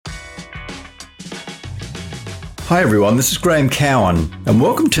Hi everyone, this is Graham Cowan and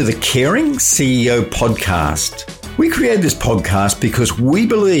welcome to the Caring CEO podcast. We created this podcast because we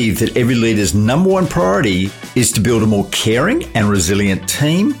believe that every leader's number one priority is to build a more caring and resilient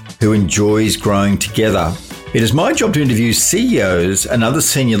team who enjoys growing together. It is my job to interview CEOs and other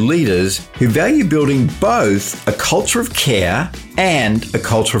senior leaders who value building both a culture of care and a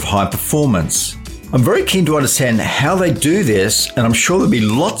culture of high performance. I'm very keen to understand how they do this, and I'm sure there'll be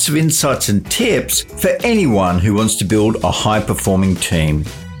lots of insights and tips for anyone who wants to build a high-performing team.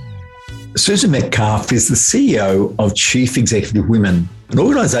 Susan Metcalf is the CEO of Chief Executive Women, an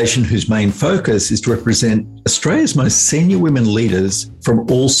organisation whose main focus is to represent Australia's most senior women leaders from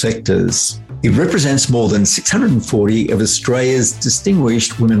all sectors. It represents more than 640 of Australia's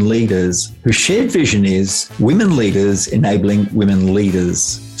distinguished women leaders whose shared vision is women leaders enabling women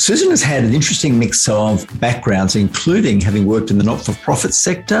leaders. Susan has had an interesting mix of backgrounds, including having worked in the not-for-profit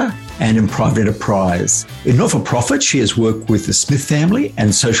sector and in private enterprise. In not-for-profit, she has worked with the Smith family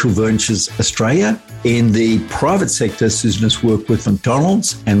and Social Ventures Australia. In the private sector, Susan has worked with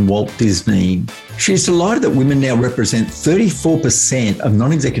McDonald's and Walt Disney. She is delighted that women now represent 34% of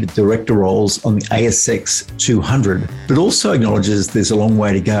non-executive director roles on the ASX 200, but also acknowledges there's a long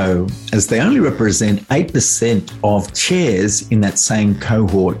way to go, as they only represent 8% of chairs in that same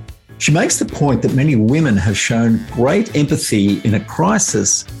cohort. She makes the point that many women have shown great empathy in a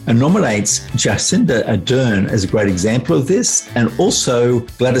crisis and nominates Jacinda Ardern as a great example of this, and also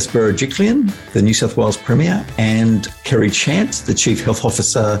Gladys Berejiklian, the New South Wales Premier, and Kerry Chant, the Chief Health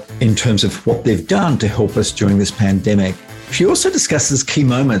Officer, in terms of what they've done to help us during this pandemic. She also discusses key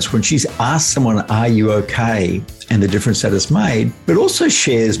moments when she's asked someone, "Are you okay?" and the difference that has made, but also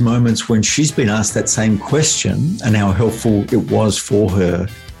shares moments when she's been asked that same question and how helpful it was for her.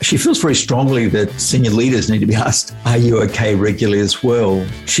 She feels very strongly that senior leaders need to be asked, "Are you okay?" regularly as well.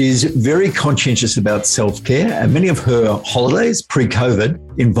 She's very conscientious about self-care, and many of her holidays pre-COVID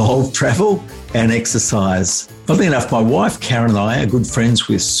involve travel and exercise. Funnily enough, my wife, Karen, and I are good friends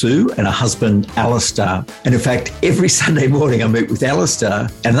with Sue and her husband, Alistair. And in fact, every Sunday morning I meet with Alistair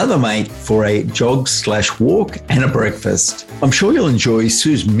and another mate for a jog/walk and a breakfast. I'm sure you'll enjoy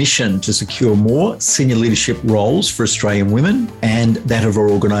Sue's mission to secure more senior leadership roles for Australian women and that of her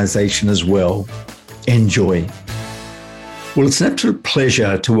organisation as well. Enjoy. Well, it's an absolute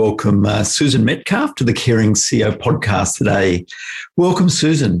pleasure to welcome Susan Metcalf to the Caring CEO podcast today. Welcome,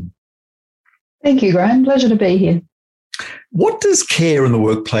 Susan. Thank you, Graham. Pleasure to be here. What does care in the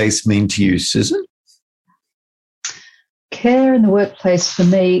workplace mean to you, Susan? Care in the workplace for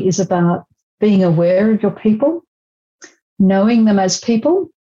me is about being aware of your people, knowing them as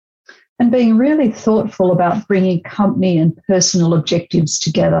people, and being really thoughtful about bringing company and personal objectives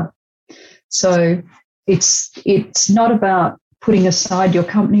together. So it's not about putting aside your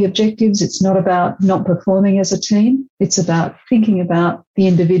company objectives. It's not about not performing as a team. It's about thinking about the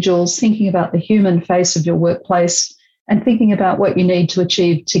individuals, thinking about the human face of your workplace, and thinking about what you need to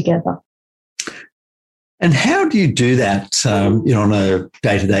achieve together. And how do you do that, on a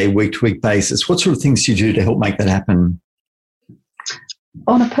day-to-day, week-to-week basis? What sort of things do you do to help make that happen?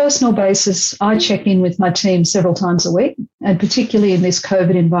 On a personal basis, I check in with my team several times a week, and particularly in this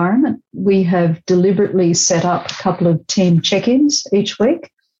COVID environment, we have deliberately set up a couple of team check-ins each week,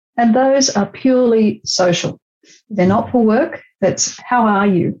 and those are purely social. They're not for work. That's how are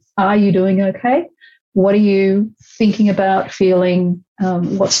you? Are you doing okay? What are you thinking about, feeling?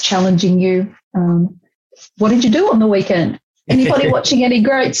 What's challenging you? What did you do on the weekend? Anybody watching any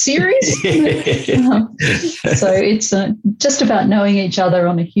great series? So it's just about knowing each other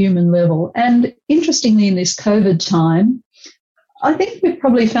on a human level. And interestingly, in this COVID time, I think we've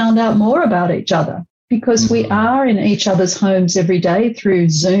probably found out more about each other because we are in each other's homes every day through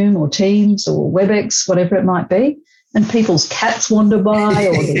Zoom or Teams or WebEx, whatever it might be. And people's cats wander by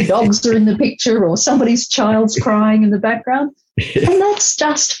or their dogs are in the picture or somebody's child's crying in the background. And that's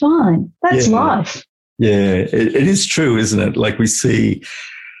just fine. That's life. Yeah, it is true, isn't it? Like we see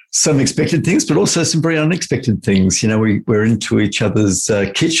some expected things, but also some very unexpected things. You know, we're into each other's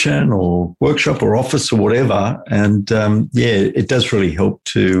kitchen or workshop or office or whatever. And it does really help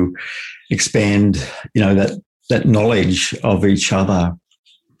to expand, that knowledge of each other.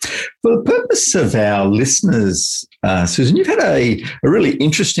 For the purpose of our listeners, Susan, you've had a really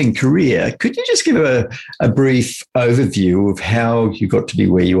interesting career. Could you just give a brief overview of how you got to be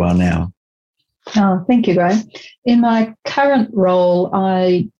where you are now? Oh, thank you, Graham. In my current role,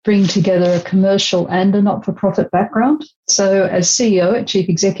 I bring together a commercial and a not-for-profit background. So as CEO at Chief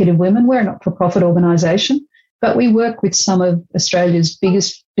Executive Women, we're a not-for-profit organisation, but we work with some of Australia's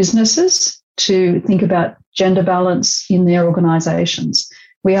biggest businesses to think about gender balance in their organisations.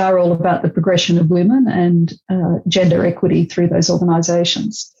 we are all about the progression of women and gender equity through those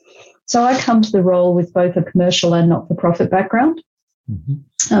organisations. So I come to the role with both a commercial and not-for-profit background.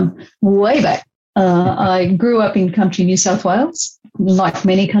 Way back, I grew up in country New South Wales. Like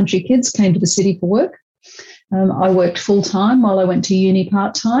many country kids, came to the city for work. I worked full-time while I went to uni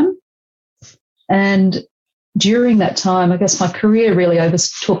part-time. And during that time, I guess my career really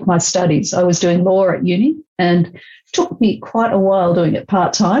overtook my studies. I was doing law at uni, and it took me quite a while doing it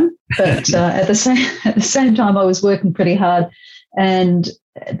part-time. But at the same time, I was working pretty hard. And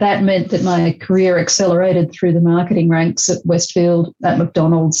that meant that my career accelerated through the marketing ranks at Westfield, at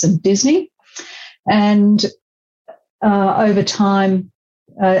McDonald's and Disney. And over time,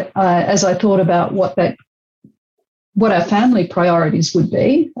 as I thought about what our family priorities would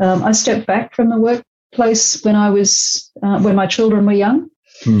be, I stepped back from the workplace when my children were young.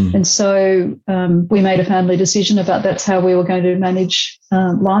 And so we made a family decision about that's how we were going to manage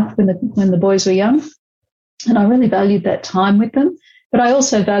life when the boys were young. And I really valued that time with them. But I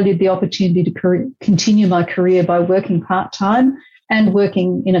also valued the opportunity to continue my career by working part-time and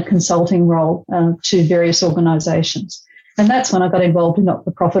working in a consulting role to various organisations. And that's when I got involved in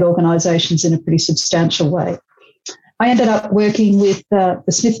not-for-profit organisations in a pretty substantial way. I ended up working with the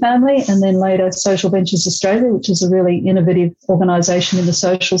Smith family and then later Social Ventures Australia, which is a really innovative organisation in the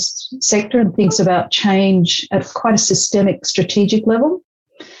social sector and thinks about change at quite a systemic, strategic level.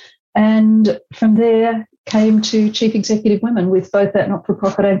 And from there came to Chief Executive Women with both that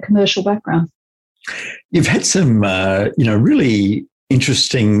not-for-profit and commercial background. You've had some, really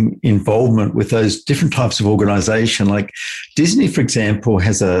interesting involvement with those different types of organisation. Like Disney, for example,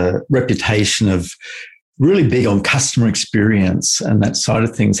 has a reputation of really big on customer experience and that side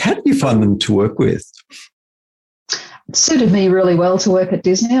of things. How do you find them to work with? It suited me really well to work at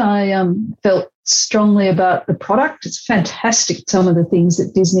Disney. I felt strongly about the product. It's fantastic, some of the things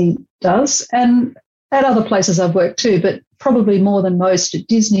that Disney does. And at other places I've worked too, but probably more than most at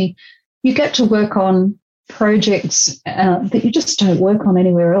Disney, you get to work on projects that you just don't work on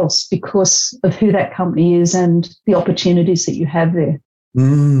anywhere else because of who that company is and the opportunities that you have there.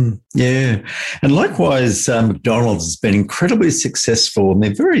 Yeah. And likewise, McDonald's has been incredibly successful, and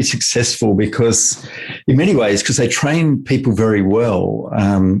they're very successful because in many ways, because they train people very well,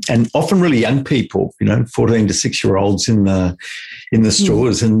 and often really young people, 14 to 6-year-olds in the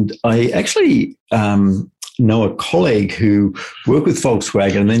stores. And I actually know a colleague who worked with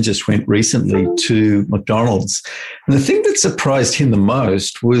Volkswagen and then just went recently to McDonald's. And the thing that surprised him the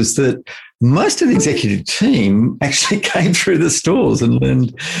most was that most of the executive team actually came through the stores and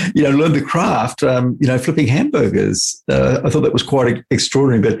learned the craft, flipping hamburgers. I thought that was quite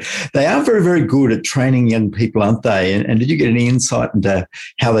extraordinary, but they are very, very good at training young people, aren't they? And did you get any insight into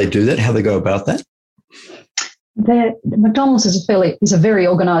how they do that, how they go about that? McDonald's is a very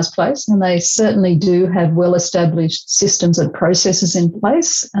organised place, and they certainly do have well-established systems and processes in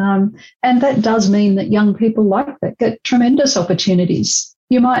place. And that does mean that young people like that get tremendous opportunities.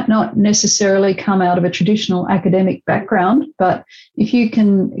 You might not necessarily come out of a traditional academic background, but if you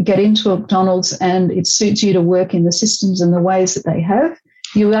can get into McDonald's and it suits you to work in the systems and the ways that they have,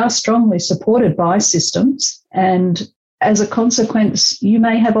 you are strongly supported by systems. And as a consequence, you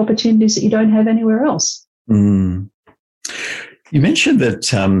may have opportunities that you don't have anywhere else. You mentioned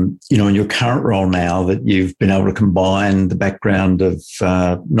that, in your current role now that you've been able to combine the background of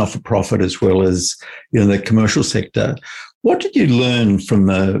not-for-profit as well as, the commercial sector. What did you learn from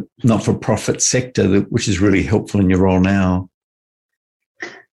the not-for-profit sector which is really helpful in your role now?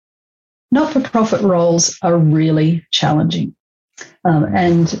 Not-for-profit roles are really challenging.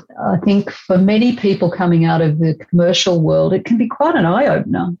 And I think for many people coming out of the commercial world, it can be quite an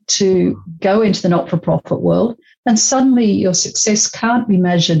eye-opener to go into the not-for-profit world, and suddenly your success can't be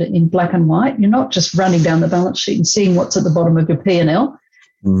measured in black and white. You're not just running down the balance sheet and seeing what's at the bottom of your P&L,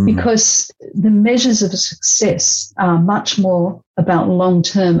 because the measures of success are much more about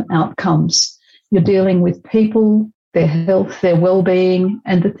long-term outcomes. You're dealing with people, their health, their well-being,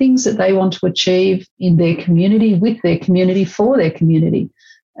 and the things that they want to achieve in their community, with their community, for their community.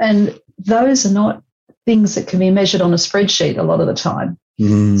 And those are not things that can be measured on a spreadsheet a lot of the time.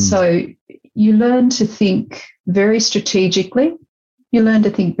 So you learn to think very strategically, you learn to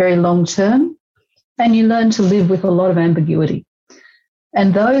think very long-term, and you learn to live with a lot of ambiguity.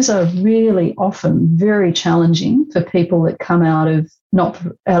 And those are really often very challenging for people that come out of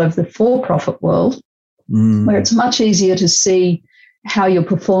the for-profit world, where it's much easier to see how you're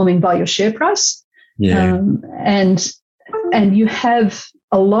performing by your share price. Yeah. And you have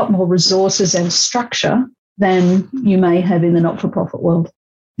a lot more resources and structure than you may have in the not-for-profit world.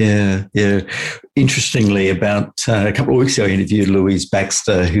 Yeah, yeah. Interestingly, about a couple of weeks ago, I interviewed Louise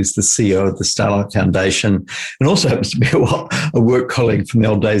Baxter, who's the CEO of the Starlight Foundation, and also happens to be a work colleague from the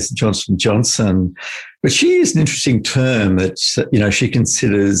old days of Johnson & Johnson. But she used an interesting term that, she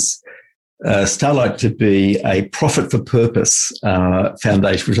considers Starlight to be a profit for purpose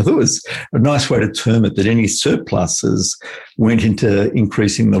foundation, which I thought was a nice way to term it, that any surpluses went into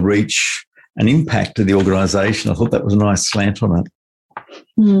increasing the reach and impact of the organisation. I thought that was a nice slant on it.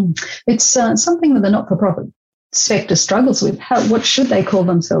 It's something that the not-for-profit sector struggles with. What should they call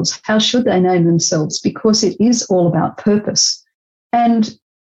themselves? How should they name themselves? Because it is all about purpose. And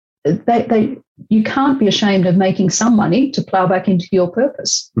you can't be ashamed of making some money to plough back into your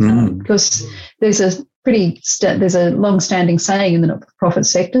purpose, because there's a long-standing saying in the not-for-profit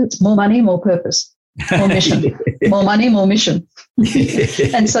sector: it's more money, more purpose, more mission, more money, more mission.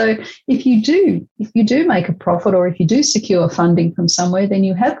 And so if you do make a profit, or if you do secure funding from somewhere, then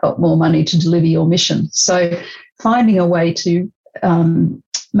you have got more money to deliver your mission. So finding a way to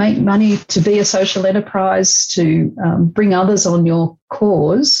make money, to be a social enterprise, to bring others on your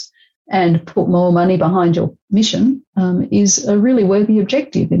cause and put more money behind your mission is a really worthy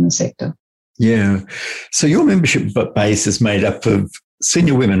objective in the sector. Yeah. So your membership base is made up of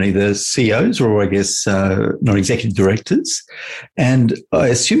senior women, either CEOs or I guess non-executive directors. And I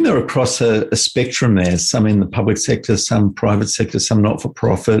assume they're across a spectrum there, some in the public sector, some private sector, some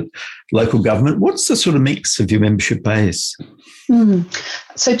not-for-profit, local government. What's the sort of mix of your membership base?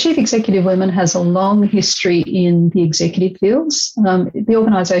 So Chief Executive Women has a long history in the executive fields. The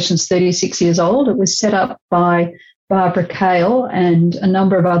organisation's 36 years old. It was set up by Barbara Kale and a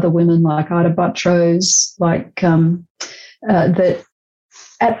number of other women like Ida Buttrose, that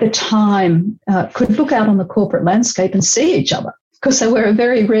at the time could look out on the corporate landscape and see each other, because they were a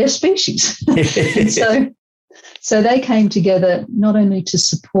very rare species. So they came together not only to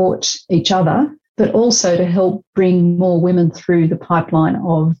support each other, but also to help bring more women through the pipeline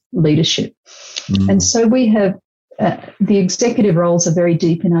of leadership. And so we have the executive roles are very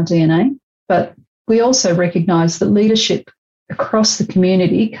deep in our DNA, but we also recognise that leadership across the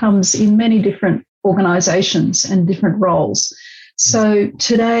community comes in many different organisations and different roles. So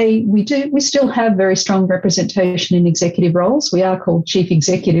today we still have very strong representation in executive roles. We are called Chief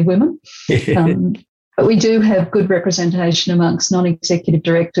Executive Women. But we do have good representation amongst non-executive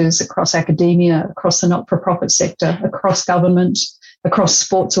directors across academia, across the not-for-profit sector, across government, across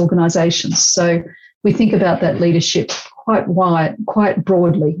sports organisations. So we think about that leadership quite wide, quite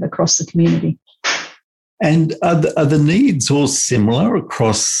broadly across the community. And are the needs all similar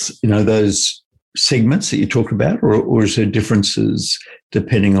across, those segments that you talked about, or is there differences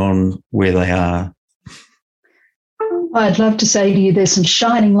depending on where they are? I'd love to say to you there's some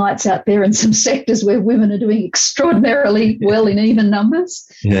shining lights out there in some sectors where women are doing extraordinarily well in even numbers.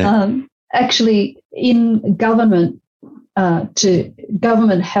 Yeah. Actually, in government,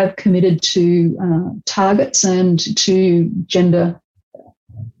 government have committed to targets and to gender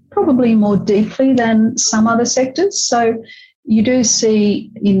probably more deeply than some other sectors. So you do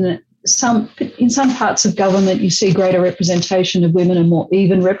see in some parts of government, you see greater representation of women and more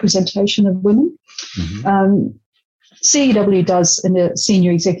even representation of women. CEW does a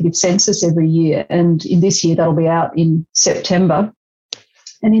senior executive census every year, and in this year that'll be out in September.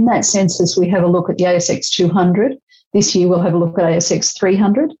 And in that census, we have a look at the ASX 200. This year we'll have a look at ASX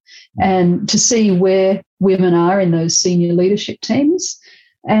 300 and to see where women are in those senior leadership teams.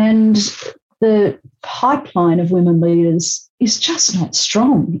 And the pipeline of women leaders is just not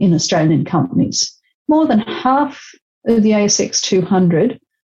strong in Australian companies. More than half of the ASX 200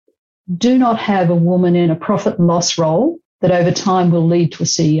 do not have a woman in a profit and loss role that over time will lead to a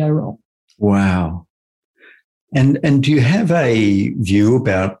CEO role. Wow. And do you have a view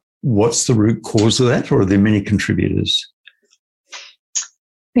about what's the root cause of that, or are there many contributors?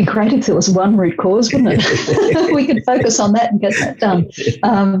 It'd be great if there was one root cause, wouldn't it? We could focus on that and get that done.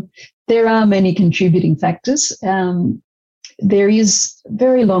 There are many contributing factors. There is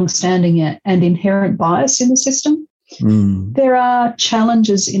very long-standing and inherent bias in the system. There are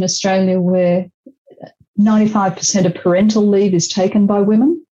challenges in Australia where 95% of parental leave is taken by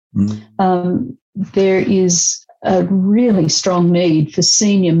women. There is a really strong need for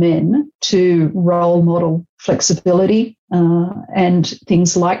senior men to role model flexibility and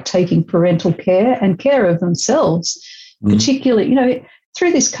things like taking parental care and care of themselves. Particularly,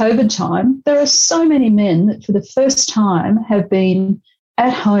 through this COVID time, there are so many men that for the first time have been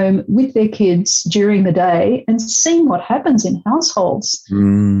at home with their kids during the day and seen what happens in households.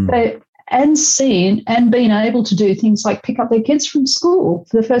 And seen and been able to do things like pick up their kids from school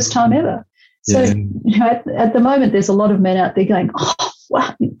for the first time ever. So at the moment, there's a lot of men out there going,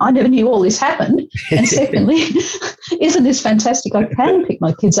 wow, I never knew all this happened. And secondly, isn't this fantastic? I can pick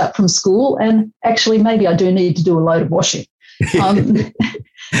my kids up from school, and actually maybe I do need to do a load of washing. And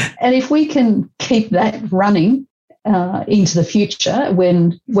if we can keep that running into the future,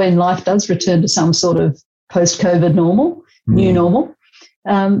 when life does return to some sort of post-COVID normal, new normal,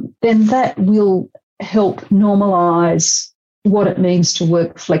 then that will help normalise what it means to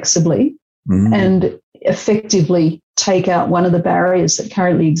work flexibly and effectively take out one of the barriers that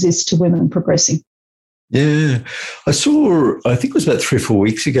currently exists to women progressing. Yeah. I think it was about 3 or 4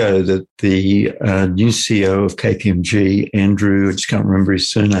 weeks ago that the new CEO of KPMG, Andrew, I just can't remember his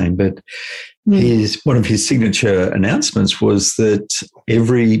surname, but one of his signature announcements was that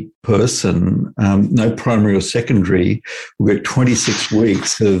every person, no primary or secondary, will get 26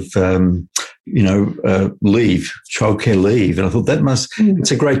 weeks of, leave, childcare leave. And I thought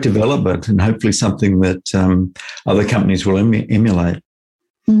it's a great development, and hopefully something that other companies will emulate.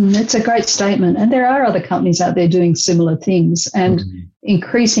 It's a great statement. And there are other companies out there doing similar things. And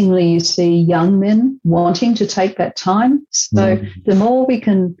increasingly you see young men wanting to take that time. So the more we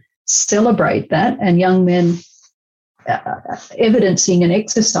can celebrate that, and young men evidencing and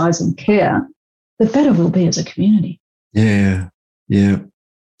exercising care, the better we'll be as a community. Yeah.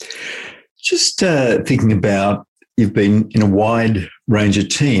 Just thinking about, you've been in a wide range of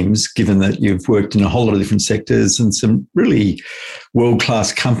teams, given that you've worked in a whole lot of different sectors and some really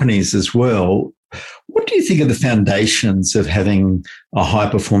world-class companies as well. What do you think are the foundations of having a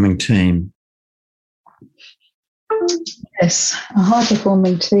high-performing team? Yes, a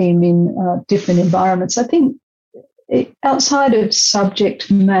high-performing team in different environments. I think outside of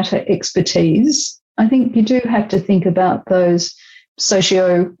subject matter expertise, I think you do have to think about those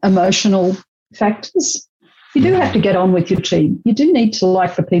socio-emotional factors. You do have to get on with your team. You do need to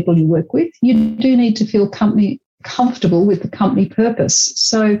like the people you work with. You do need to feel comfortable with the company purpose.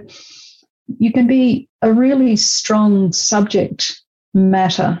 So you can be a really strong subject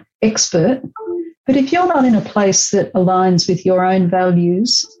matter expert, but if you're not in a place that aligns with your own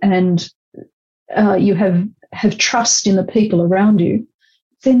values and you have trust in the people around you,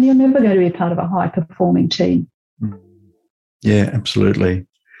 then you're never going to be a part of a high-performing team. Yeah, absolutely.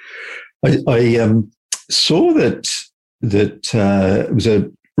 I saw that it was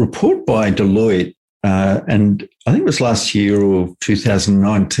a report by Deloitte, and I think it was last year or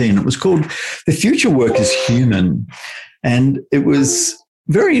 2019. It was called "The Future Work is Human," and it was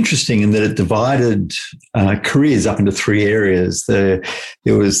very interesting in that it divided careers up into 3 areas. There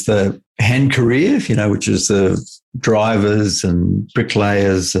was the hand career, which is the drivers and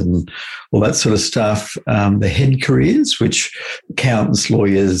bricklayers and all that sort of stuff. The head careers, which accountants,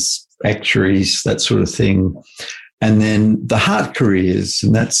 lawyers, actuaries, that sort of thing. And then the heart careers,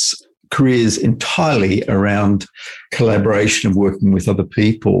 and that's careers entirely around collaboration and working with other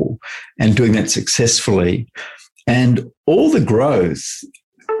people and doing that successfully. And all the growth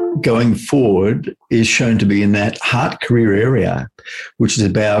going forward is shown to be in that heart career area, which is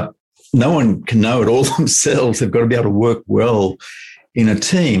about no one can know it all themselves. They've got to be able to work well in a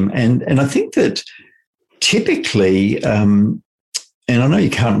team. And I think that typically, and I know you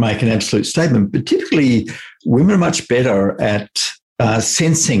can't make an absolute statement, but typically women are much better at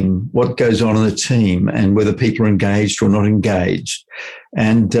sensing what goes on in the team and whether people are engaged or not engaged.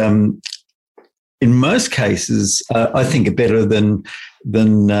 And in most cases, I think are better than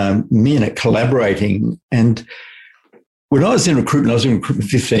men at collaborating. And when I was in recruitment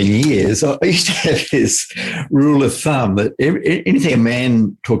 15 years, I used to have this rule of thumb that anything a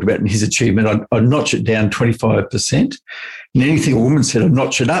man talked about in his achievement, I'd notch it down 25%. And anything a woman said, I'd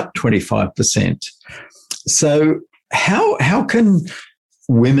notch it up 25%. So how can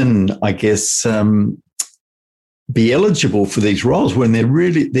women, I guess, be eligible for these roles when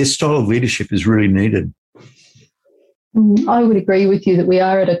their style of leadership is really needed? I would agree with you that we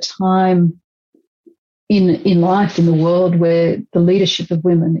are at a time in life, in the world, where the leadership of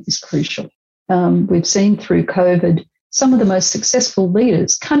women is crucial. We've seen through COVID, some of the most successful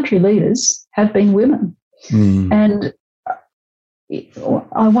leaders, country leaders, have been women. And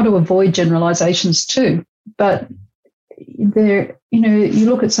I want to avoid generalisations too, but there, you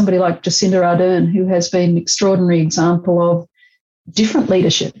look at somebody like Jacinda Ardern, who has been an extraordinary example of different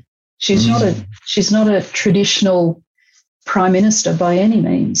leadership. She's not a traditional prime minister by any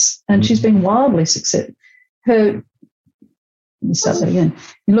means, and she's been wildly successful. Let me start that again.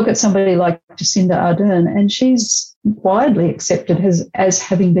 You look at somebody like Jacinda Ardern, and she's widely accepted as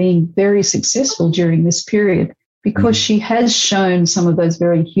having been very successful during this period because she has shown some of those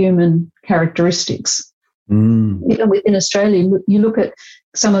very human characteristics. In Australia, you look at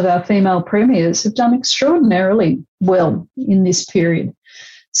some of our female premiers have done extraordinarily well in this period.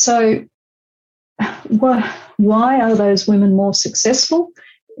 So why are those women more successful,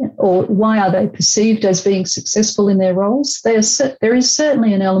 or why are they perceived as being successful in their roles? There is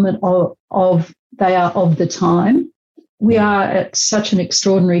certainly an element of they are of the time. We are at such an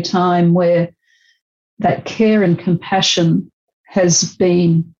extraordinary time where that care and compassion has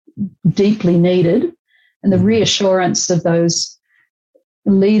been deeply needed, and the reassurance of those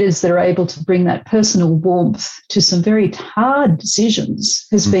leaders that are able to bring that personal warmth to some very hard decisions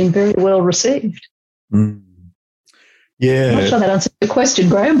has been very well received. Mm. Yeah. I'm not sure that answers the question,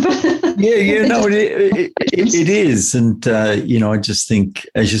 Graham. But yeah, no, it is. And, I just think,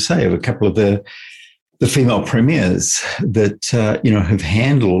 as you say, of a couple of the female premiers that, have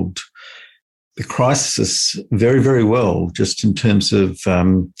handled the crisis very, very well, just in terms of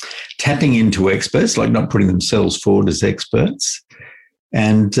tapping into experts, like not putting themselves forward as experts,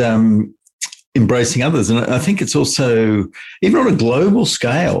 and embracing others. And I think it's also, even on a global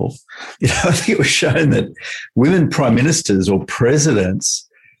scale, I think it was shown that women prime ministers or presidents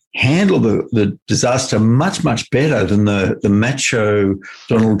handle the disaster much, much better than the macho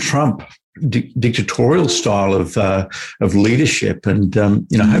Donald Trump dictatorial style of leadership. And,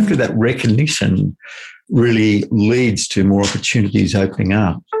 hopefully that recognition really leads to more opportunities opening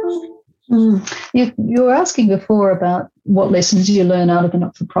up. You were asking before about what lessons you learn out of the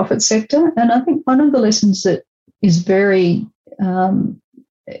not-for-profit sector. And I think one of the lessons that is very,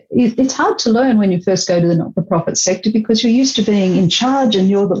 it's hard to learn when you first go to the not-for-profit sector, because you're used to being in charge and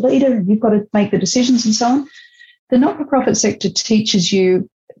you're the leader and you've got to make the decisions and so on. The not-for-profit sector teaches you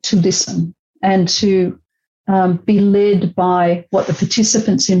to listen and to be led by what the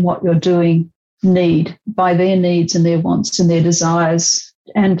participants in what you're doing need, by their needs and their wants and their desires,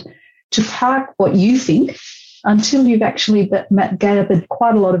 and to park what you think until you've actually gathered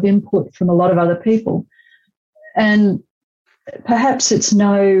quite a lot of input from a lot of other people. And perhaps it's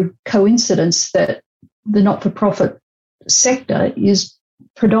no coincidence that the not-for-profit sector is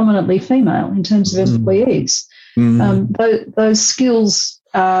predominantly female in terms of employees. Those skills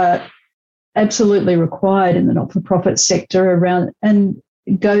are absolutely required in the not-for-profit sector around, and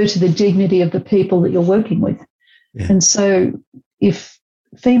go to the dignity of the people that you're working with. Yeah. And so if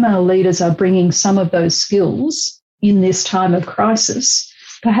female leaders are bringing some of those skills in this time of crisis,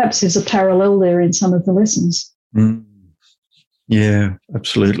 perhaps there's a parallel there in some of the lessons. Yeah,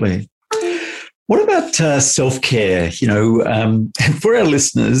 absolutely. What about self-care? For our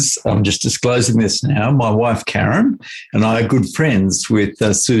listeners, I'm just disclosing this now. My wife, Karen, and I are good friends with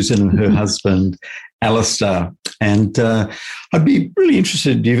Susan and her husband, Alistair. And I'd be really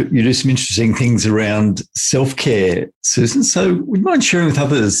interested. You do some interesting things around self-care, Susan. So would you mind sharing with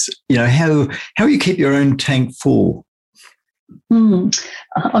others, how you keep your own tank full? I'm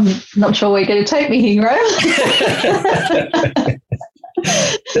not sure where you're going to take me here, right?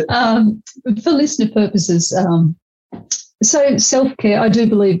 For listener purposes, so self-care, I do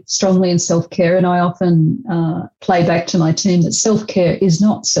believe strongly in self-care, and I often play back to my team that self-care is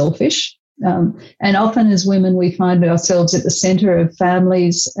not selfish. And often as women, we find ourselves at the centre of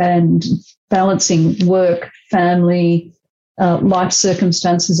families and balancing work, family, life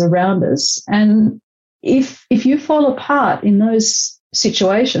circumstances around us. And if you fall apart in those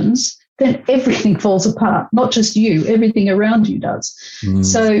situations, then everything falls apart, not just you, everything around you does.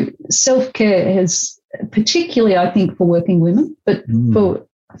 So self-care has, particularly I think for working women, but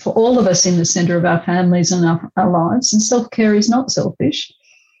for all of us in the centre of our families and our lives, and self-care is not selfish.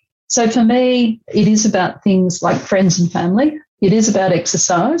 So for me, it is about things like friends and family. It is about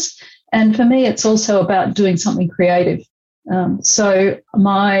exercise. And for me, it's also about doing something creative. So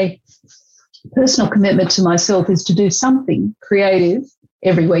my personal commitment to myself is to do something creative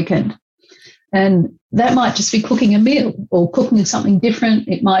every weekend. And that might just be cooking a meal or cooking something different.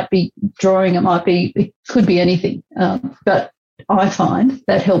 It might be drawing. It could be anything. But I find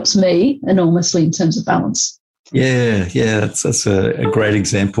that helps me enormously in terms of balance. Yeah, that's a great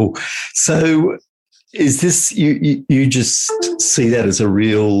example. So is this, you just see that as a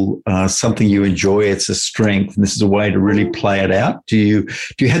real something you enjoy, it's a strength, and this is a way to really play it out? Do you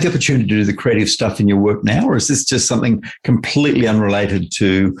have the opportunity to do the creative stuff in your work now, or is this just something completely unrelated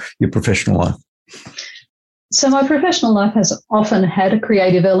to your professional life? So my professional life has often had a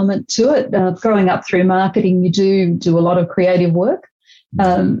creative element to it. Growing up through marketing, you do a lot of creative work.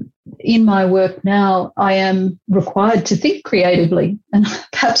 In my work now, I am required to think creatively, and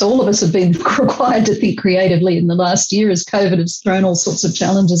perhaps all of us have been required to think creatively in the last year as COVID has thrown all sorts of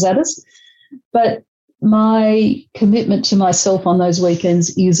challenges at us. But my commitment to myself on those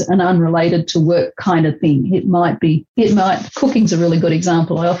weekends is an unrelated to work kind of thing. Cooking's a really good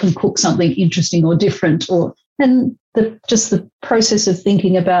example. I often cook something interesting or different, and just the process of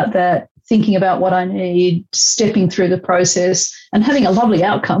thinking about that, thinking about what I need, stepping through the process and having a lovely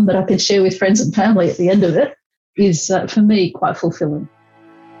outcome that I can share with friends and family at the end of it is, for me, quite fulfilling.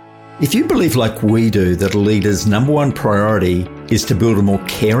 If you believe, like we do, that a leader's number one priority is to build a more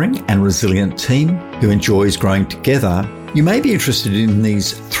caring and resilient team who enjoys growing together, you may be interested in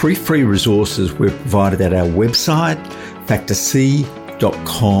these 3 free resources we've provided at our website, factorc.com.au.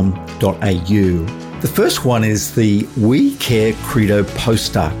 The first one is the We Care Credo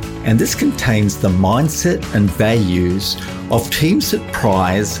poster, and this contains the mindset and values of teams that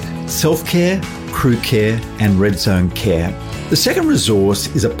prize self-care, crew care, and red zone care. The second resource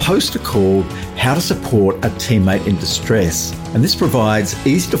is a poster called How to Support a Teammate in Distress, and this provides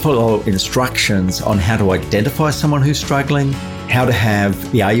easy-to-follow instructions on how to identify someone who's struggling, how to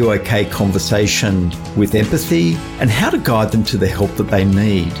have the Are You OK conversation with empathy, and how to guide them to the help that they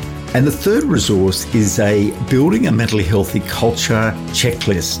need. And the third resource is a Building a Mentally Healthy Culture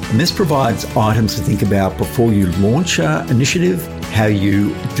checklist. And this provides items to think about before you launch an initiative, how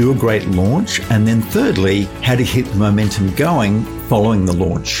you do a great launch, and then thirdly, how to keep the momentum going following the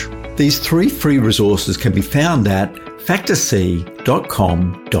launch. These 3 free resources can be found at factorc.com.au.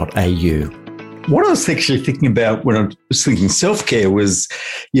 What I was actually thinking about when I was thinking self-care was,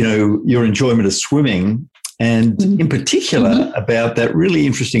 your enjoyment of swimming. And in particular, about that really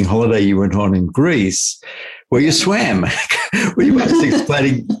interesting holiday you went on in Greece where you swam. Were you just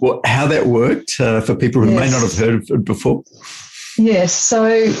explaining how that worked for people who may not have heard of it before? Yes.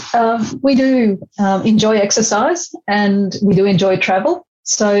 So we do enjoy exercise and we do enjoy travel.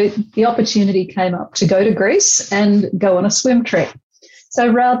 So the opportunity came up to go to Greece and go on a swim trek. So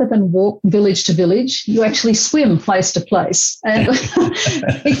rather than walk village to village, you actually swim place to place. And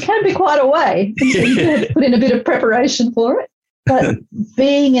it can be quite a way. So you do have to put in a bit of preparation for it. But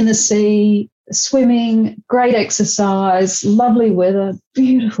being in the sea, swimming, great exercise, lovely weather,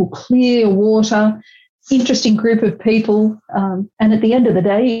 beautiful, clear water, interesting group of people. And at the end of the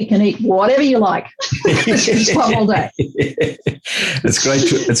day, you can eat whatever you like. It's one all day. It's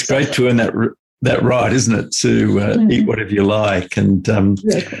great to earn that right, isn't it, to eat whatever you like. And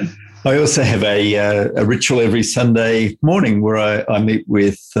exactly. I also have a ritual every Sunday morning where I meet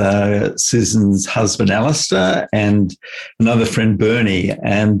with Susan's husband, Alistair, and another friend, Bernie.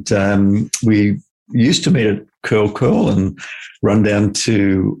 And we used to meet at Curl and run down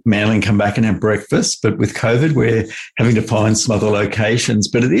to Manly and come back and have breakfast. But with COVID, we're having to find some other locations.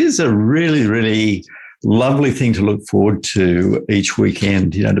 But it is a really, really lovely thing to look forward to each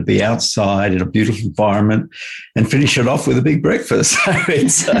weekend, to be outside in a beautiful environment and finish it off with a big breakfast. So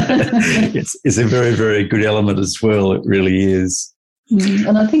it's a very, very good element as well. It really is.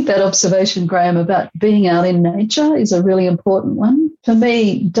 And I think that observation, Graham, about being out in nature is a really important one. For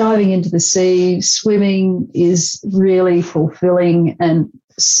me, diving into the sea, swimming is really fulfilling and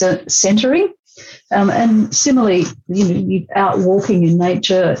centering. And similarly, you're out walking in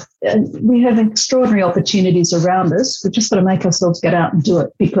nature, we have extraordinary opportunities around us. We've just got to make ourselves get out and do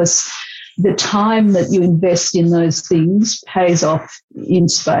it, because the time that you invest in those things pays off in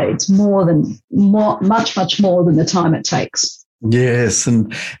spades, much more than the time it takes. Yes,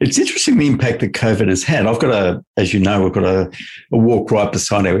 and it's interesting the impact that COVID has had. We've got a walk right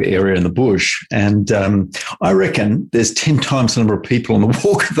beside our area in the bush, and I reckon there's 10 times the number of people on the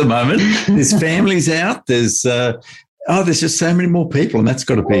walk at the moment. There's families out. There's just so many more people, and that's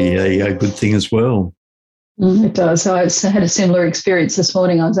got to be a good thing as well. It does. I had a similar experience this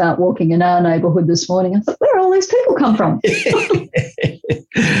morning. I was out walking in our neighbourhood this morning. I thought, where all these people come from?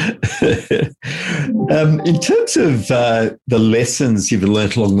 In terms of the lessons you've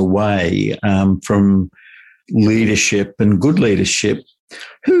learnt along the way from leadership and good leadership,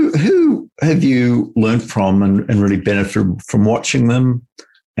 who have you learnt from and really benefited from watching them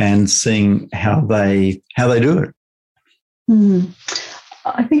and seeing how they do it?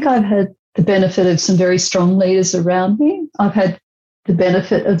 I think I've had the benefit of some very strong leaders around me. I've had the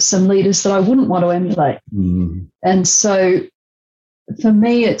benefit of some leaders that I wouldn't want to emulate. And so for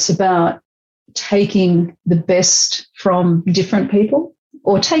me, it's about taking the best from different people,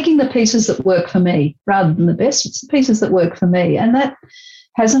 or taking the pieces that work for me rather than the best. It's the pieces that work for me. And that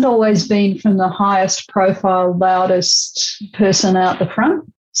hasn't always been from the highest profile, loudest person out the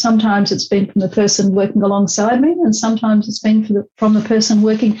front. Sometimes it's been from the person working alongside me, and sometimes it's been from the person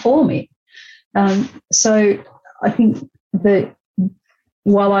working for me. So I think that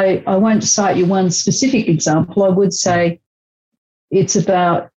while I won't cite you one specific example, I would say it's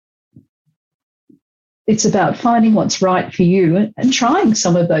about finding what's right for you and trying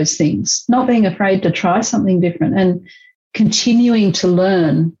some of those things, not being afraid to try something different and continuing to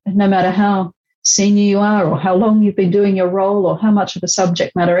learn, no matter how senior you are or how long you've been doing your role or how much of a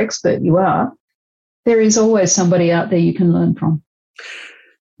subject matter expert you are, there is always somebody out there you can learn from.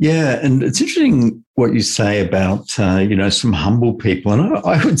 Yeah, and it's interesting what you say about, some humble people. And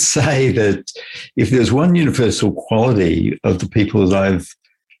I would say that if there's one universal quality of the people that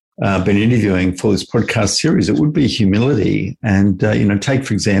I've been interviewing for this podcast series, it would be humility. And, take,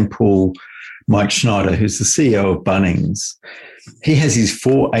 for example, Mike Schneider, who's the CEO of Bunnings. He has his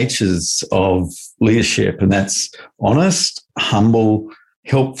 4 H's of leadership, and that's honest, humble,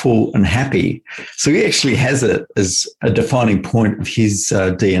 helpful, and happy. So he actually has it as a defining point of his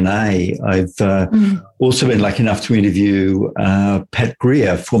DNA. I've also been lucky enough to interview Pat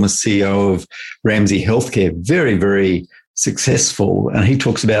Greer, former CEO of Ramsay Healthcare, very, very successful. And he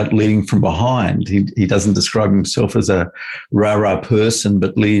talks about leading from behind. He doesn't describe himself as a rah-rah person,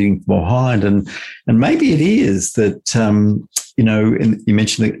 but leading from behind. And maybe it is that, and you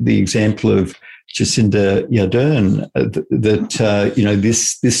mentioned the example of Jacinda Ardern,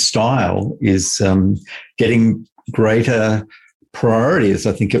 this style is getting greater priority, as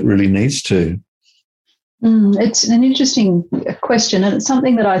I think it really needs to. It's an interesting question, and it's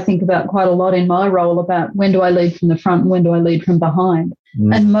something that I think about quite a lot in my role about when do I lead from the front and when do I lead from behind.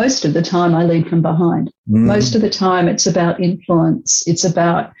 And most of the time I lead from behind. Most of the time it's about influence. It's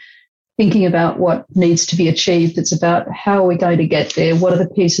about thinking about what needs to be achieved. It's about how are we going to get there? What are the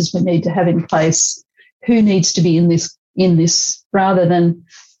pieces we need to have in place? Who needs to be in this rather than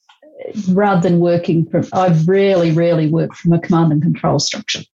working from, I've rarely worked from a command and control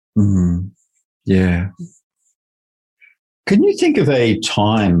structure. Yeah. Can you think of a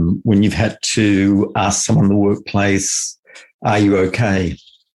time when you've had to ask someone in the workplace, are you okay?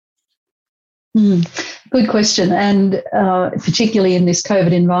 Good question. And particularly in this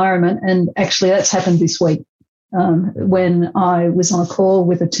COVID environment, and actually that's happened this week when I was on a call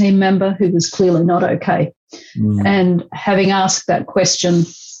with a team member who was clearly not okay. And having asked that question,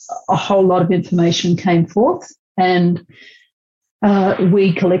 a whole lot of information came forth, and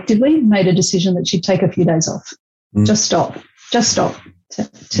we collectively made a decision that she'd take a few days off. Just stop.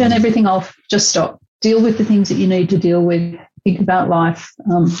 Turn everything off. Just stop. Deal with the things that you need to deal with. Think about life.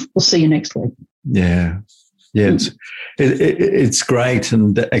 We'll see you next week. Yeah. It's great.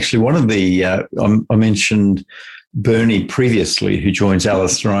 And actually one of the, I mentioned Bernie previously, who joins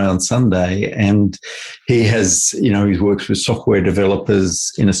Alice and I on Sunday, and he has, he works with software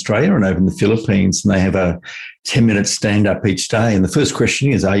developers in Australia and over in the Philippines, and they have a 10-minute stand-up each day. And the first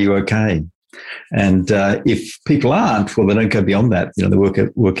question is, are you okay? And if people aren't, well, they don't go beyond that. They work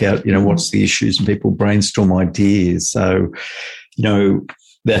out, what's the issues, and people brainstorm ideas. So,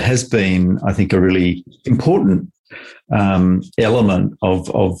 that has been, I think, a really important element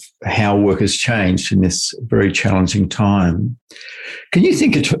of how work has changed in this very challenging time. Can you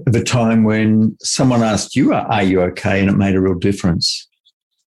think of a time when someone asked you, are you okay, and it made a real difference?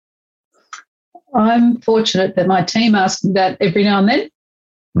 I'm fortunate that my team asks me that every now and then.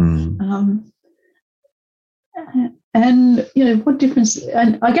 And, what difference?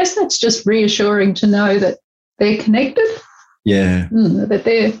 And I guess that's just reassuring to know that they're connected. Yeah. That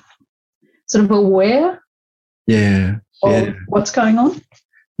they're sort of aware of what's going on.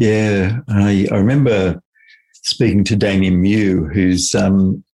 Yeah. I remember speaking to Damien Mew, who's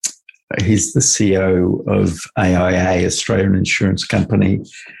he's the CEO of AIA, Australian Insurance Company,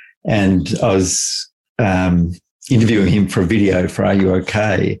 and I was interviewing him for a video for Are You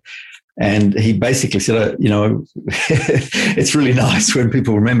OK? And he basically said, it's really nice when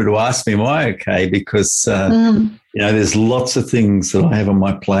people remember to ask me, am I okay? Because, there's lots of things that I have on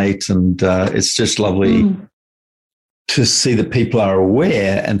my plate, and it's just lovely to see that people are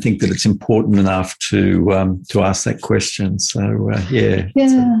aware and think that it's important enough to ask that question. So,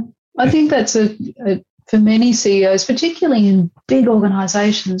 I think that's for many CEOs, particularly in big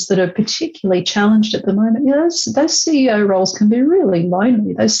organisations that are particularly challenged at the moment, those CEO roles can be really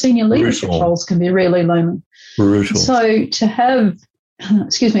lonely. Those senior leadership roles can be really lonely. Brutal. So to have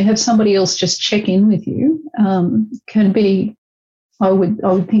somebody else just check in with you can be, I would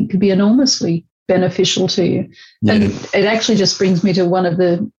think, could be enormously beneficial to you. Yeah. And it actually just brings me to one of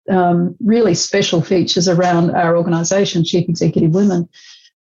the really special features around our organisation, Chief Executive Women.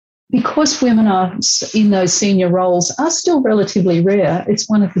 Because women are in those senior roles are still relatively rare, it's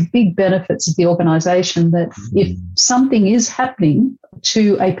one of the big benefits of the organisation that if something is happening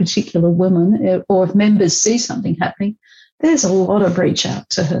to a particular woman, or if members see something happening, there's a lot of reach out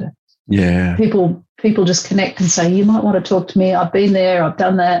to her. Yeah. People just connect and say, you might want to talk to me. I've been there. I've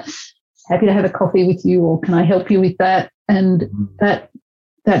done that. Happy to have a coffee with you, or can I help you with that? And that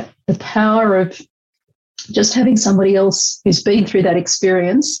the power of just having somebody else who's been through that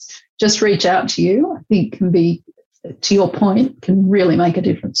experience just reach out to you, I think can be, to your point, can really make a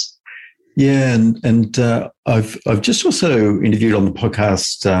difference. Yeah, and I've just also interviewed on the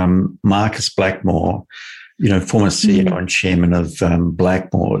podcast Marcus Blackmore, former CEO and chairman of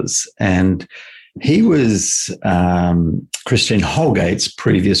Blackmores, and he was Christine Holgate's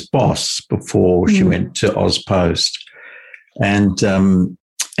previous boss before she went to AusPost, and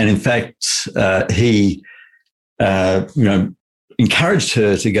in fact he encouraged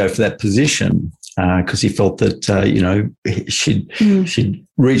her to go for that position. Because he felt that, she'd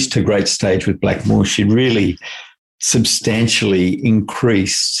reached a great stage with Blackmore. She'd really substantially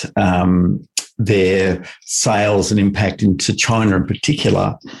increased their sales and impact into China in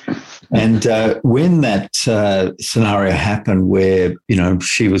particular. And when that scenario happened where,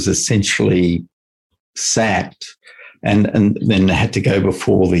 she was essentially sacked and then had to go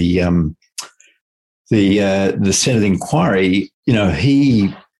before the Senate inquiry,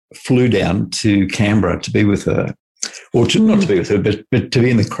 he flew down to Canberra to be with her, or not to be with her, but to be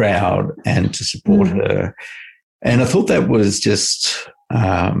in the crowd and to support her. And I thought that was just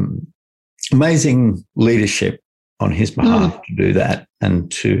amazing leadership on his behalf to do that and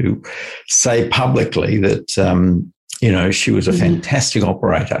to say publicly that, she was a fantastic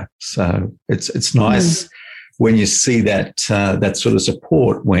operator. So it's nice when you see that sort of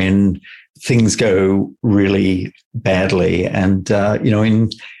support when things go really badly. And, in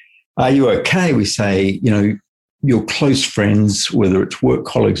Are You OK? We say, your close friends, whether it's work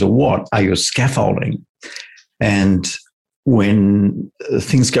colleagues or what, are your scaffolding. And when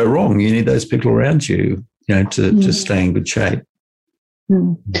things go wrong, you need those people around you, to stay in good shape.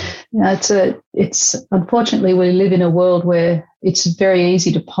 Yeah, it's unfortunately we live in a world where it's very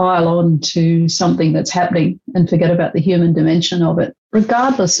easy to pile on to something that's happening and forget about the human dimension of it,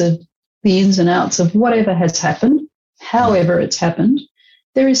 regardless of the ins and outs of whatever has happened, however it's happened.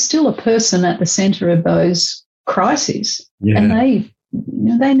 There is still a person at the centre of those crises, and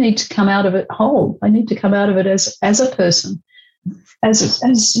they need to come out of it whole. They need to come out of it as a person, as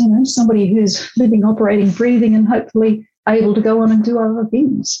somebody who's living, operating, breathing, and hopefully able to go on and do other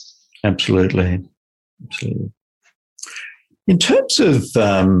things. Absolutely. In terms of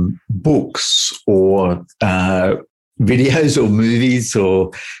books or videos or movies,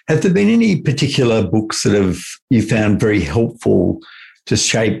 or have there been any particular books that you found very helpful to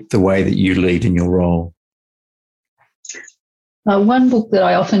shape the way that you lead in your role? One book that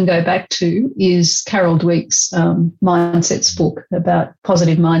I often go back to is Carol Dweck's Mindsets book about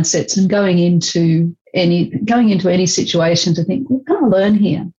positive mindsets, and going into any situation to think, what can I learn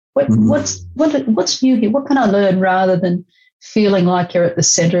here? What's new here? What can I learn, rather than feeling like you're at the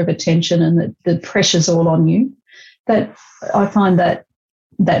centre of attention and that the pressure's all on you. That I find that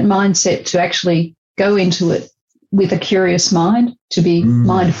mindset to actually go into it with a curious mind, to be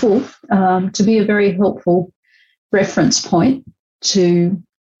mindful, to be a very helpful reference point to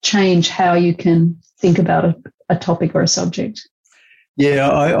change how you can think about a topic or a subject. Yeah,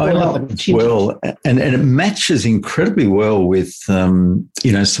 I love it as well. And it matches incredibly well with, some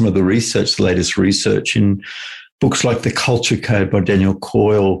of the research, the latest research in books like The Culture Code by Daniel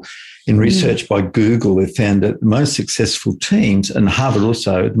Coyle. In research by Google, they found that the most successful teams, and Harvard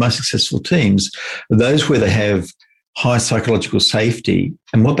also, the most successful teams are those where they have high psychological safety.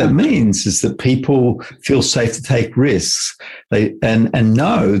 And what that means is that people feel safe to take risks. And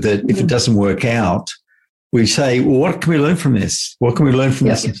know that if it doesn't work out, we say, well, what can we learn from this? What can we learn from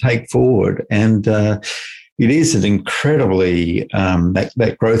this and take forward? And it is an incredibly,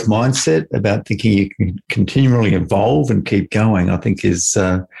 that growth mindset about thinking you can continually evolve and keep going, I think is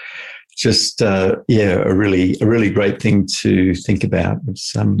a really great thing to think about.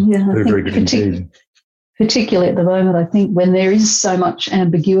 It's very, very good indeed. Particularly at the moment, I think when there is so much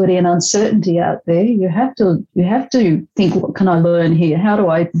ambiguity and uncertainty out there, you have to think, what can I learn here? How do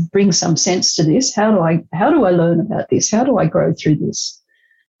I bring some sense to this? How do I learn about this? How do I grow through this?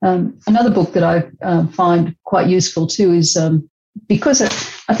 Another book that I find quite useful too is because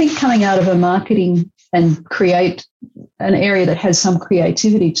I think coming out of a marketing and create an area that has some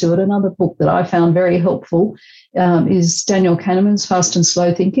creativity to it, another book that I found very helpful is Daniel Kahneman's Fast and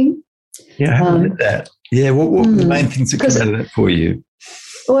Slow Thinking. Yeah, I haven't read that. Yeah, what were the main things that come out of that for you?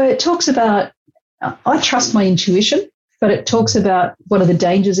 Well, it talks about, I trust my intuition, but it talks about what are the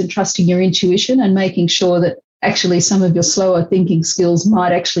dangers in trusting your intuition and making sure that actually some of your slower thinking skills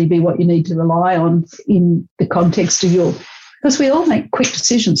might actually be what you need to rely on in the context of because we all make quick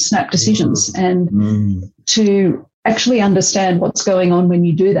decisions, snap decisions, and to actually understand what's going on when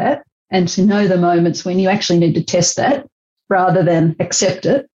you do that and to know the moments when you actually need to test that rather than accept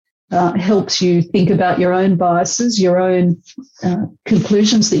it, helps you think about your own biases, your own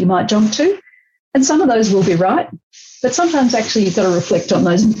conclusions that you might jump to. And some of those will be right. But sometimes actually you've got to reflect on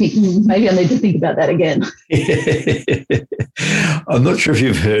those and think, maybe I need to think about that again. I'm not sure if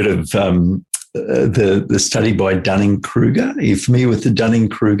you've heard of the study by Dunning-Kruger. Are you familiar with the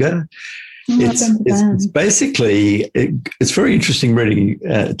Dunning-Kruger? It's basically, it's very interesting reading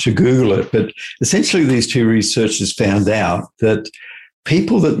to Google it, but essentially these two researchers found out that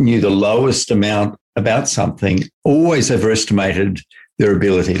people that knew the lowest amount about something always overestimated their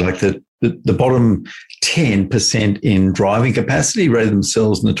ability, like the bottom 10% in driving capacity rated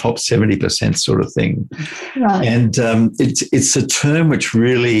themselves in the top 70% sort of thing. Right. And it's a term which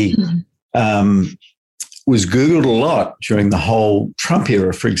really was Googled a lot during the whole Trump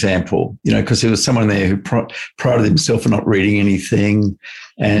era, for example, because there was someone there who prided himself on not reading anything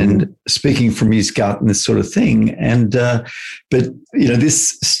and speaking from his gut and this sort of thing. And but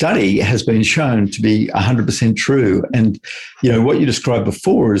this study has been shown to be 100% true. And what you described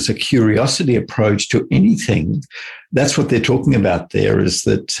before is a curiosity approach to anything. That's what they're talking about there, is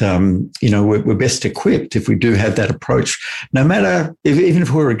that we're best equipped if we do have that approach, no matter even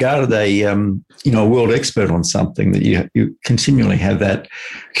if we're regarded a world expert on something, that you continually have that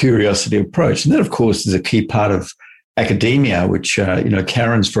curiosity approach. And that, of course, is a key part of academia, which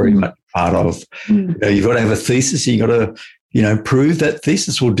Karen's very much part of. You've got to have a thesis. You've got to prove that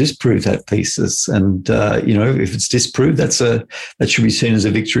thesis or disprove that thesis. And if it's disproved, that should be seen as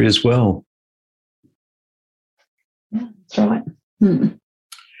a victory as well. Yeah, that's right.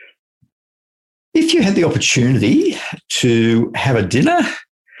 If you had the opportunity to have a dinner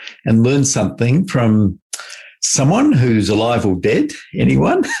and learn something from someone who's alive or dead,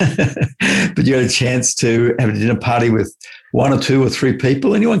 anyone, but you had a chance to have a dinner party with one or two or three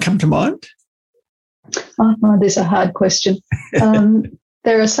people, anyone come to mind? Oh, there's a hard question.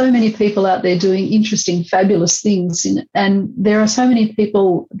 There are so many people out there doing interesting, fabulous things, and there are so many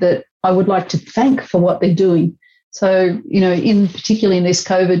people that I would like to thank for what they're doing. So, particularly in this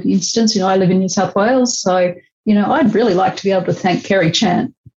COVID instance, I live in New South Wales, so, I'd really like to be able to thank Kerry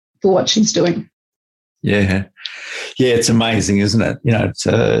Chant for what she's doing. Yeah, it's amazing, isn't it?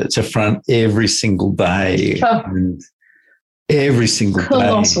 It's a front every single day, and every single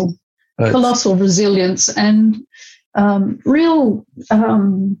day. Colossal resilience and real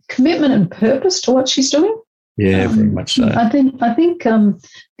commitment and purpose to what she's doing. Yeah, very much so. I think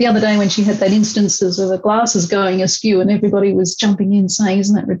the other day when she had that instances of the glasses going askew and everybody was jumping in saying,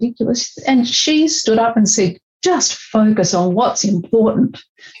 "Isn't that ridiculous?" And she stood up and said, "Just focus on what's important."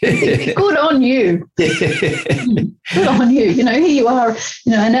 Good on you. Good on you. Here you are,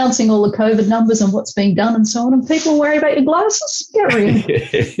 announcing all the COVID numbers and what's being done and so on, and people worry about your glasses. Get real.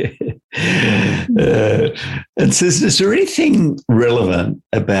 And so is there anything relevant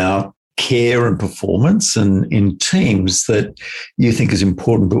about care and performance and in teams that you think is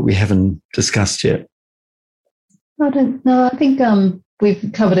important but we haven't discussed yet? I don't know. I think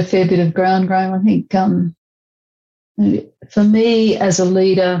we've covered a fair bit of ground, Graham. I think for me as a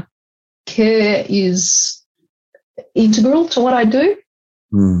leader, care is integral to what I do.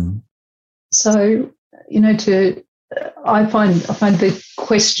 So, I find the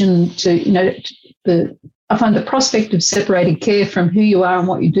question I find the prospect of separating care from who you are and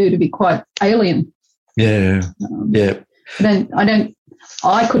what you do to be quite alien. Yeah.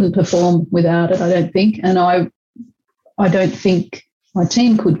 I couldn't perform without it, I don't think, and I don't think my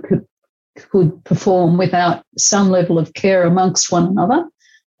team could perform without some level of care amongst one another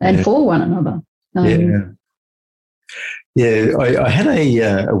and for one another. I had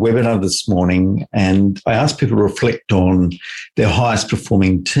a webinar this morning, and I asked people to reflect on their highest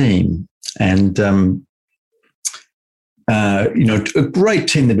performing team, and a great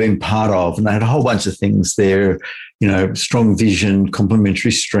team they've been part of, and they had a whole bunch of things there, strong vision,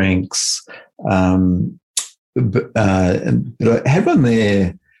 complementary strengths. But I had one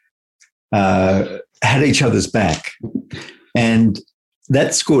there, had each other's back, and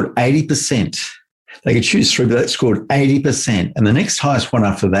that scored 80%. They could choose three, but that scored 80%. And the next highest one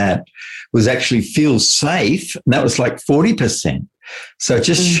after that was actually feel safe, and that was like 40%. So it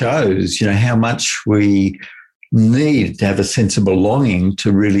just shows, how much we need to have a sense of belonging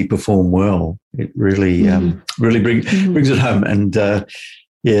to really perform well. It really, really brings it home. And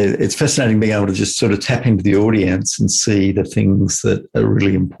it's fascinating being able to just sort of tap into the audience and see the things that are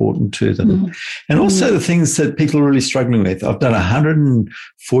really important to them. And also the things that people are really struggling with. I've done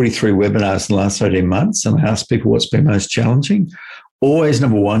 143 webinars in the last 18 months, and I ask people what's been most challenging. Always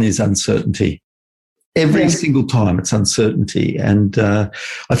number one is uncertainty. Every single time it's uncertainty. And I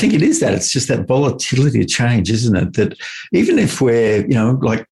think it is that. It's just that volatility of change, isn't it? That even if we're,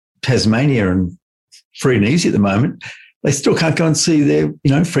 like Tasmania and free and easy at the moment, they still can't go and see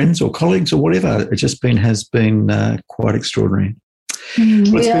their, friends or colleagues or whatever. It just has been quite extraordinary.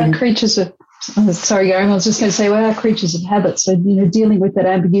 We are creatures of, sorry, Gary, I was just going to say, we are creatures of habit. So, dealing with that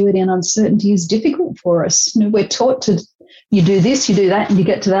ambiguity and uncertainty is difficult for us. We're taught to, you do this, you do that, and you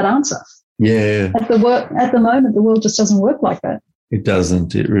get to that answer. Yeah. At the moment, the world just doesn't work like that. It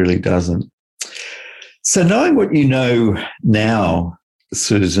doesn't. It really doesn't. So knowing what you know now,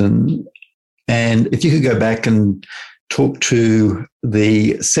 Susan, and if you could go back and talk to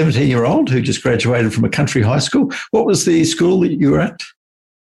the 17-year-old who just graduated from a country high school, what was the school that you were at?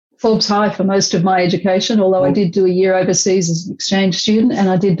 Forbes High for most of my education, although I did do a year overseas as an exchange student, and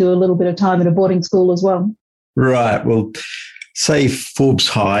I did do a little bit of time at a boarding school as well. Right. Well, say Forbes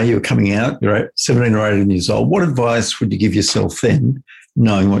High, you're coming out, you're 17 or 18 years old. What advice would you give yourself then,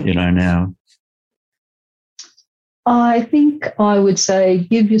 knowing what you know now? I think I would say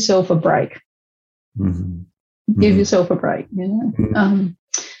give yourself a break. Mm-hmm. Give yourself a break, Mm-hmm.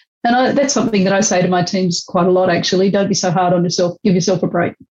 And that's something that I say to my teams quite a lot, actually. Don't be so hard on yourself. Give yourself a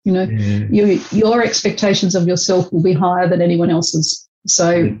break. Your expectations of yourself will be higher than anyone else's.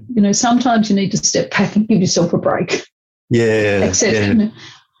 So, sometimes you need to step back and give yourself a break. Yeah.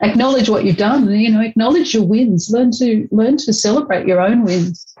 Acknowledge what you've done. Acknowledge your wins. Learn to celebrate your own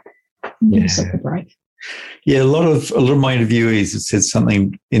wins. Give yourself a break. Yeah, a lot of my interviewees have said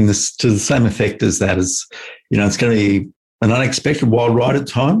something to the same effect as that. As it's going to be an unexpected wild ride at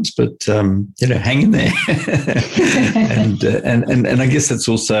times, but hang in there. and I guess that's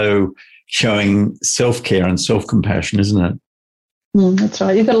also showing self-care and self-compassion, isn't it? That's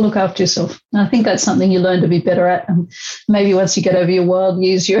right. You've got to look after yourself. And I think that's something you learn to be better at. And maybe once you get over your wild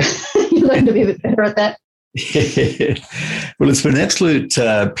years, you learn to be a bit better at that. Yeah. Well, it's been an absolute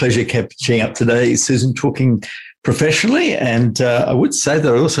pleasure catching up today, Susan, talking professionally. And I would say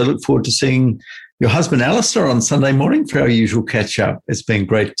that I also look forward to seeing your husband, Alistair, on Sunday morning for our usual catch-up. It's been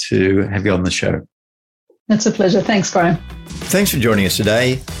great to have you on the show. It's a pleasure. Thanks, Graham. Thanks for joining us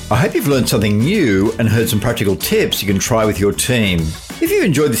today. I hope you've learned something new and heard some practical tips you can try with your team. If you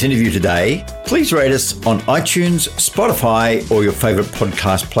enjoyed this interview today, please rate us on iTunes, Spotify, or your favourite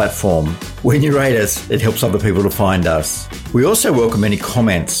podcast platform. When you rate us, it helps other people to find us. We also welcome any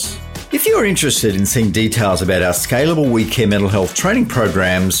comments. If you're interested in seeing details about our scalable We Care mental health training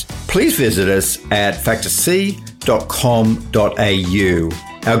programs, please visit us at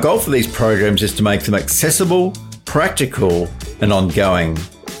factorc.com.au. Our goal for these programs is to make them accessible, practical, and ongoing.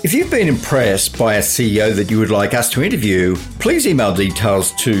 If you've been impressed by a CEO that you would like us to interview, please email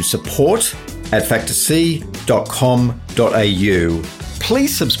details to support@factorc.com.au.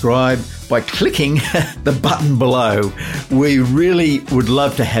 Please subscribe by clicking the button below. We really would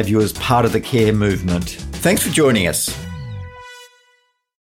love to have you as part of the care movement. Thanks for joining us.